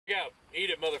Out. Eat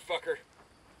it, motherfucker.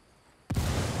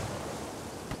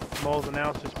 Moles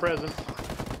announced his presence.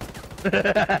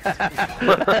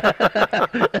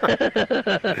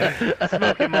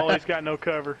 Smoky Molly's got no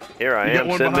cover. Here I am,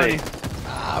 send me.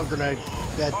 Ah, grenade.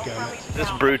 Dead gummit.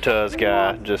 This Brutus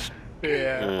guy just...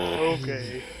 Yeah,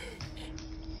 okay.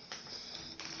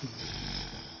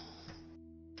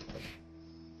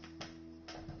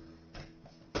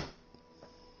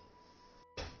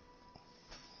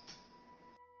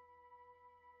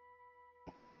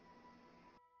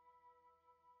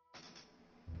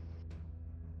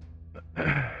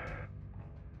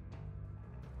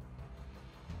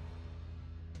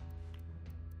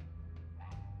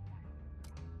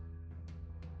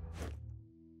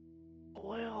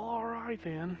 Well, alright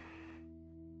then.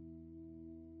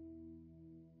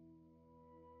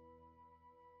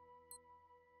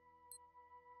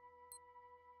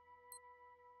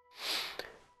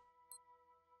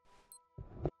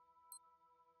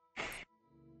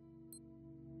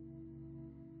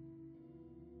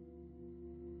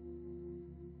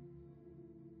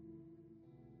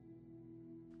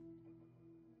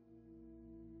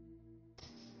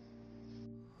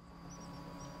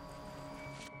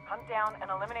 Hunt down and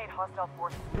eliminate hostile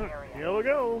forces in the area. Here we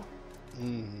go.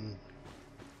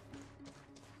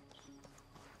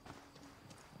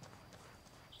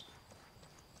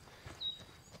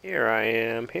 Here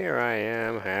I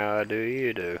am, how do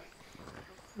you do?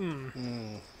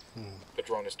 The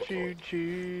drone is deployed.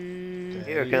 Choo-choo.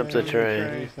 Here comes the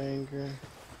train.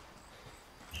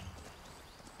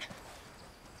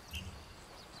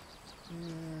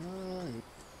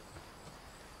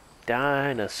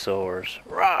 Dinosaurs.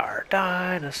 Rawr,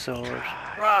 dinosaurs.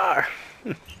 Rawr.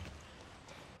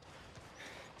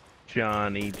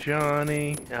 Johnny,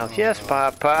 Johnny. Oh, yes,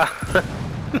 Papa.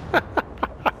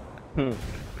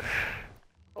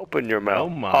 Open your mouth. Oh,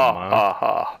 Mama. Ha,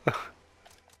 ha, ha.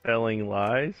 Telling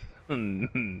lies?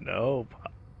 No,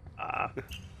 Papa.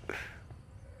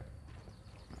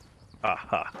 Ha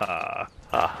ha ha.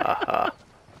 Ha ha ha.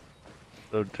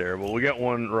 So terrible. We got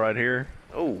one right here.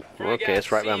 Oh, okay, it's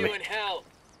right by me.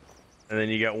 And then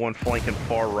you got one flanking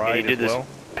far right Can you do as this, well.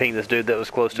 ping this dude that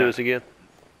was close to us again?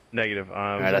 Negative.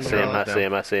 Alright, I see him, I see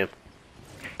him, I see him.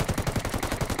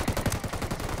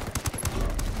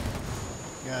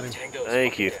 Got him.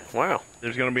 Thank you. Wow.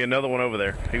 There's going to be another one over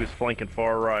there. He was flanking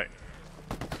far right.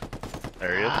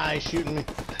 There he is. Ah, he's shooting me.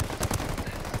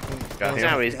 Got him.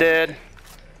 Now he's dead.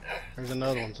 There's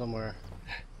another one somewhere.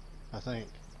 I think.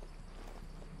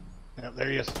 Yep, there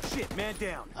he is. Shit, man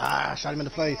down. Ah, I shot him in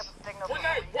the face.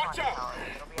 Grenade, watch out.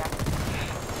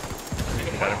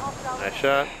 Nice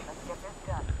shot.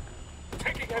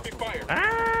 Taking heavy fire.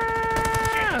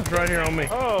 Ah! It's right here on me.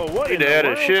 Oh, what He in the dead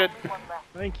as world? shit.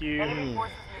 Thank you.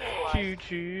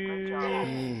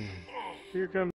 Choo-choo. Here comes